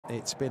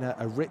It's been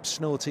a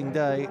rip-snorting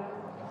day.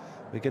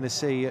 We're going to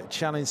see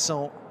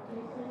Chalencon,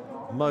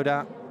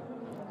 Modin,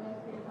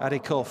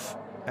 Adicoff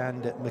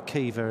and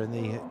Mckeever, and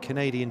the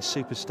Canadian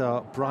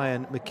superstar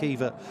Brian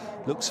Mckeever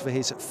looks for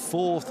his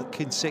 4th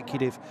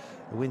consecutive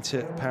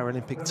Winter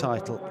Paralympic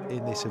title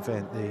in this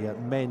event, the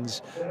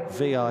men's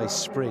VI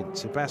sprint.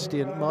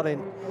 Zebastian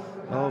Modin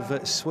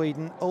of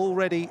Sweden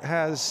already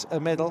has a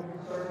medal.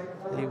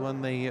 He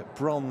won the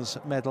bronze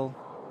medal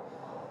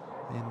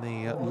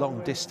in the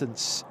long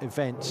distance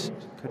event.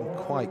 Couldn't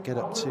quite get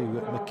up to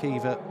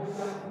Mckeever.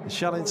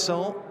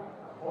 Chalencon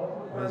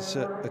was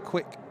a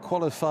quick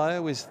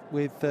qualifier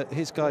with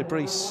his guy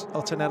Brice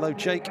Ottanello.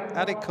 Jake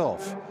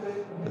Adicoff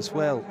as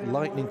well,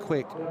 lightning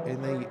quick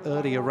in the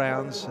earlier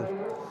rounds,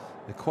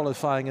 the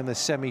qualifying in the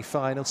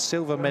semi-final.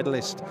 Silver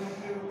medalist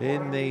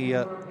in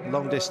the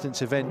long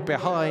distance event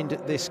behind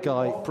this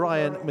guy.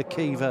 Brian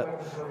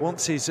Mckeever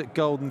wants his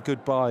golden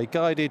goodbye,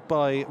 guided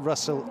by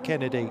Russell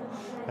Kennedy,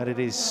 and it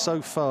is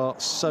so far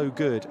so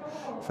good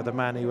for the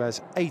man who has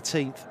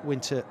 18th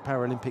Winter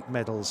Paralympic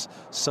medals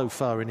so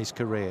far in his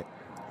career.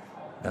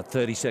 About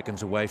 30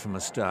 seconds away from a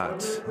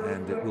start,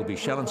 and it will be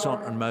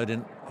Chalencon and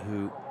Modin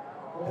who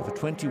have a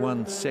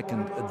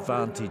 21-second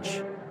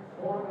advantage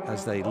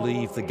as they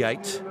leave the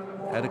gate.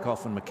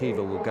 Adicoff and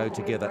Mckeever will go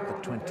together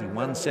at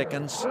 21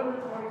 seconds.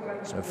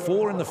 So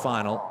 4 in the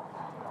final.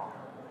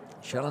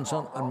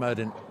 Chalencon and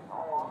Modin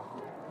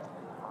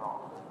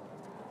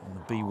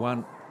on the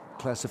B1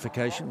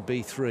 classification,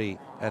 B3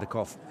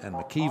 Adicoff and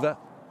Mckeever.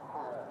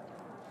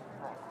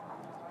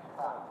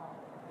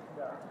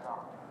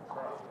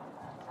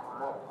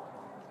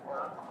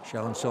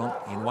 Chalencon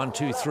in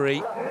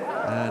 1-2-3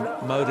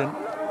 and Modin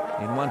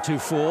in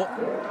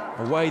 1-2-4.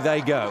 Away they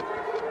go.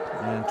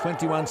 And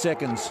 21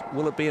 seconds.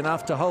 Will it be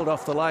enough to hold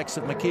off the likes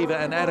of Mckeever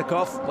and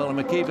Adicoff? Well, in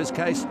Mckeever's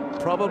case,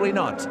 probably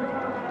not.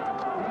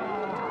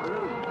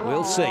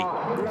 We'll see.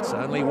 It's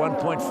only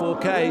 1.4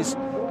 Ks.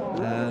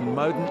 And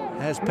Modin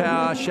has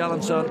power.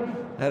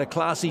 Chalencon had a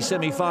classy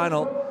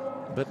semi-final.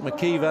 But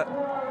Mckeever,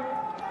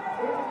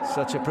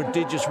 such a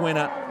prodigious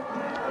winner.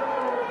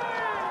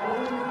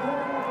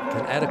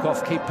 Can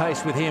Adicoff keep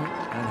pace with him?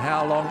 And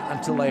how long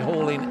until they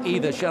haul in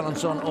either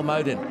Chalencon or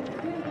Modin?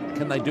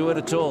 Can they do it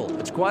at all?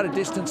 It's quite a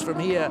distance from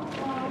here,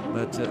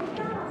 but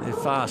they're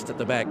fast at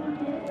the back.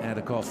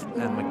 Adicoff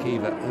and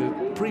Mckeever,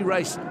 who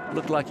pre-race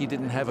looked like he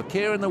didn't have a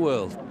care in the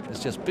world.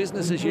 It's just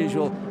business as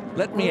usual.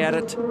 Let me at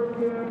it.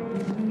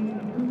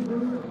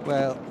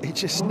 Well, he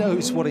just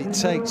knows what it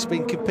takes.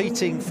 Been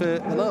competing for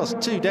the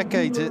last 2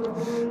 decades at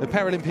the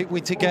Paralympic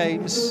Winter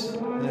Games.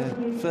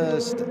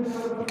 First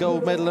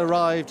gold medal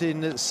arrived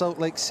in Salt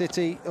Lake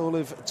City all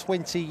of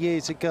 20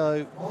 years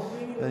ago,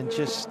 and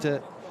just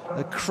a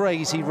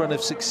crazy run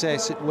of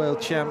success at World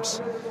Champs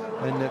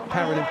and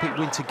Paralympic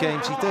Winter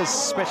Games. He does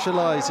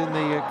specialise in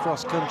the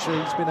cross country.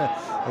 He's been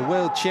a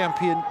world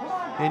champion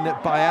in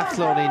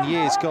biathlon in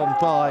years gone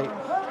by,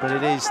 but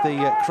it is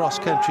the cross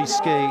country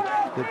ski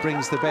that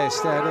brings the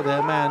best out of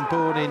the man.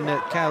 Born in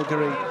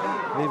Calgary,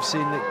 lives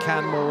in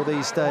Canmore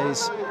these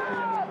days.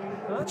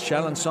 It's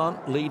Chalencon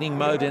leading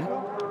Modin,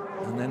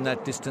 and then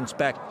that distance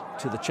back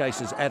to the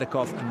chasers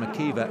Adicoff and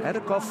Mckeever.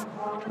 Adicoff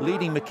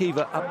leading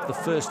Mckeever up the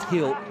first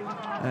hill,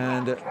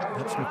 and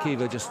perhaps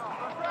Mckeever just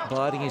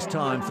biding his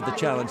time for the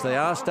challenge. They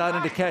are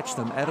starting to catch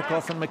them.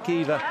 Adicoff and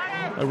Mckeever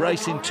a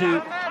race in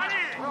 2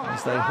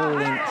 as they haul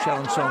in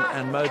Chalencon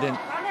and Modin.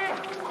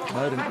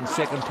 Modin in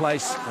 2nd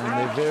place, and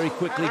they're very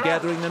quickly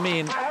gathering them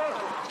in.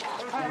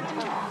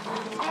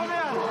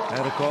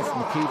 Adicoff,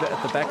 Mckeever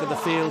at the back of the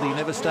field. He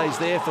never stays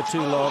there for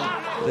too long.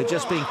 They're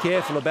just being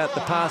careful about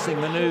the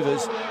passing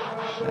manoeuvres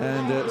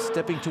and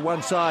stepping to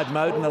one side.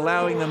 Modin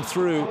allowing them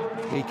through.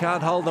 He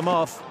can't hold them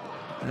off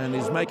and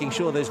is making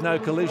sure there's no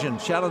collision.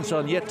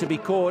 Chalencon yet to be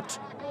caught.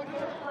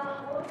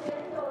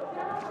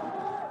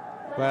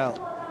 Well,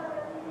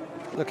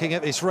 looking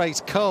at this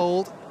race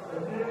cold,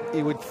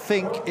 you would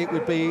think it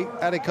would be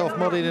Adicoff,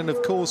 Modin, and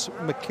of course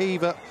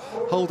Mckeever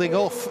holding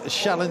off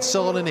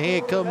Chalencon, and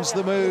here comes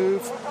the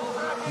move.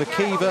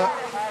 Mckeever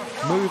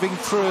moving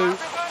through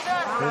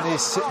in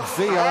this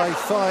VI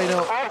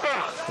final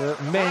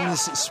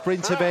men's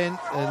sprint event,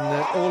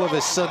 and all of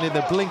a sudden, in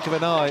the blink of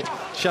an eye,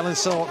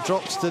 Chalencon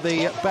drops to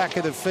the back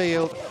of the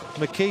field.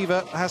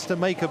 Mckeever has to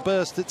make a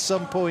burst at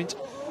some point.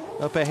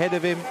 Up ahead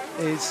of him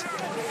is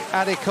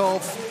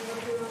Adicoff.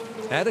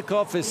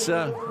 Adicoff is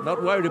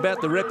not worried about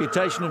the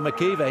reputation of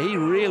Mckeever. He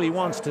really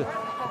wants to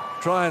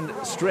try and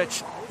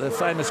stretch the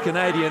famous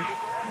Canadian.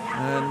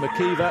 And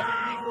Mckeever,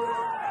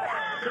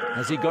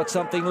 has he got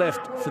something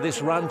left for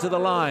this run to the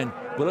line?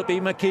 Will it be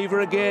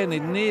Mckeever again? He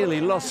nearly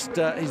lost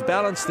his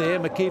balance there.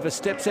 Mckeever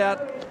steps out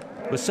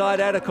beside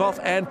Adicoff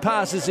and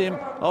passes him.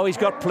 Oh, he's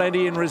got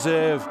plenty in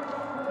reserve.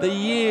 The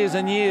years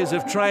and years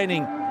of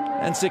training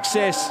and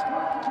success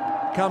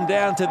come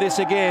down to this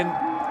again.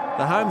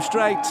 The home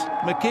straight.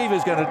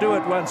 Mckeever's going to do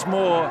it once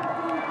more.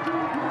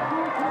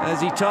 Is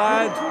he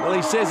tired? Well,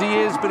 he says he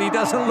is, but he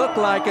doesn't look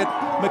like it.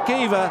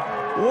 Mckeever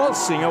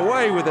waltzing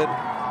away with it.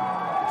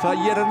 for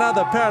yet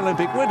another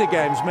Paralympic Winter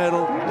Games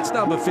medal. It's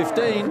number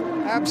 15.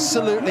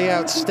 Absolutely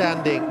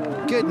outstanding.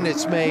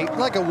 Goodness me,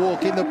 like a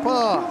walk in the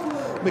park.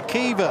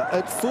 Mckeever,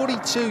 at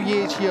 42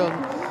 years young,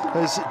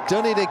 has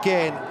done it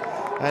again,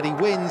 and he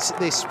wins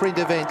this sprint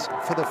event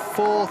for the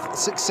 4th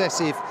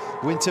successive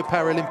Winter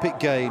Paralympic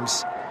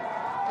Games.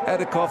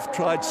 Adicoff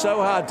tried so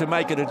hard to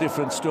make it a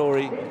different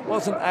story,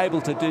 wasn't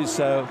able to do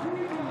so,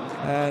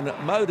 and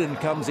Modin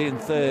comes in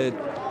 3rd,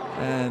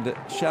 and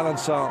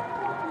Chalencon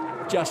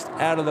just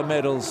out of the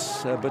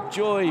medals, but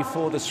joy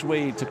for the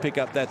Swede to pick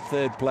up that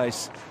 3rd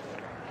place.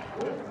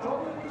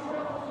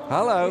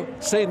 Hello,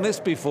 seen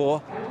this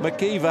before.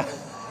 Mckeever,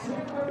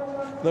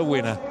 the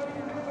winner.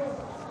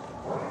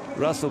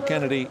 Russell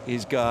Kennedy,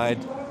 his guide.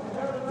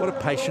 What a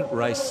patient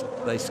race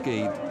they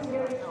skied.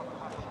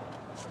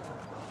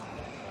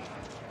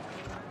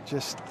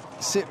 Just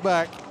sit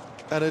back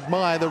and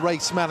admire the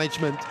race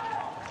management.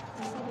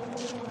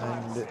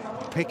 And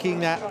picking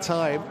that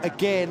time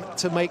again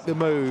to make the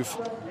move.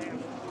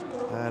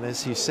 And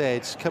as you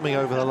said, coming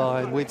over the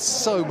line with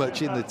so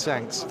much in the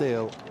tank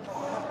still.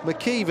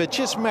 Mckeever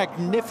just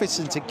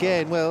magnificent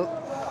again. Well,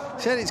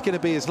 said it's going to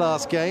be his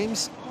last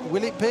games.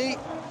 Will it be?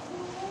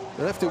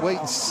 We'll have to wait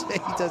and see.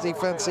 Does he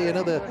fancy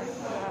another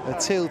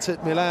tilt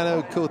at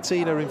Milano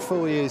Cortina in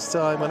 4 years'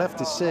 time? We'll have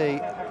to see.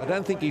 I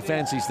don't think he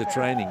fancies the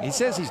training. He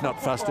says he's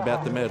not fussed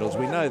about the medals.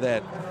 We know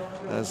that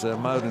as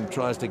Modin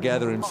tries to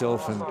gather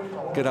himself and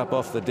get up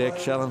off the deck.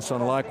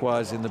 Chalencon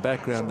likewise in the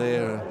background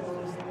there.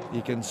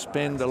 You can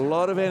spend a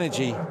lot of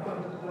energy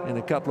in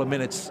a couple of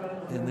minutes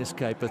in this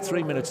caper.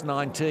 3 minutes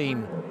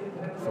 19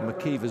 for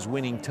Mckeever's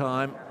winning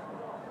time.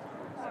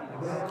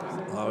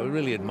 I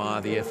really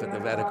admire the effort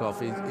of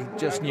Adicoff. He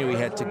just knew he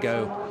had to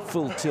go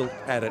full tilt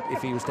at it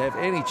if he was to have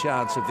any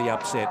chance of the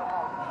upset.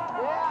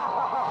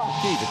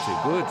 Mckeever too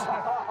good.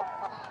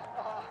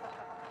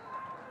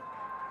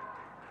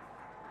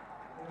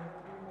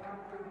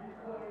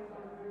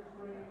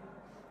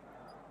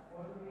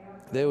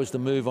 There was the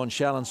move on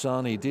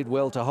Chalencon. He did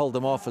well to hold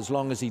them off as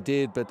long as he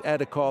did, but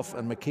Adicoff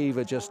and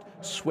Mckeever just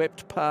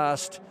swept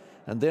past,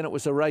 and then it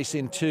was a race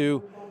in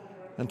 2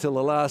 until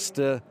the last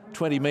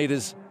 20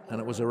 metres, and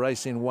it was a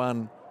race in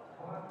 1,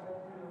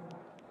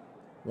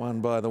 won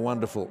by the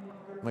wonderful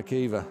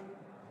Mckeever.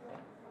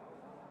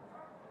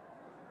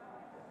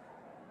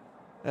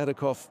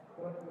 Adicoff,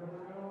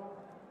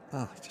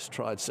 he just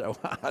tried so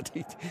hard.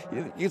 You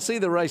can see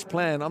the race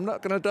plan. I'm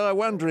not going to die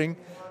wondering.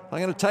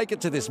 I'm going to take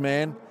it to this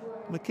man.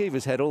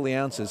 Mckeever's had all the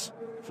answers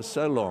for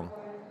so long.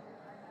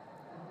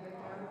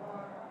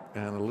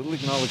 And a little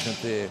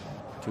acknowledgement there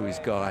to his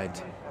guide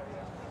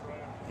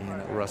in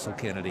Russell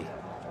Kennedy.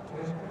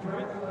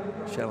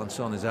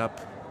 Chalencon is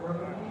up,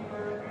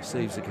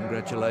 receives the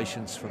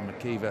congratulations from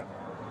Mckeever.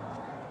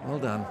 Well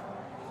done.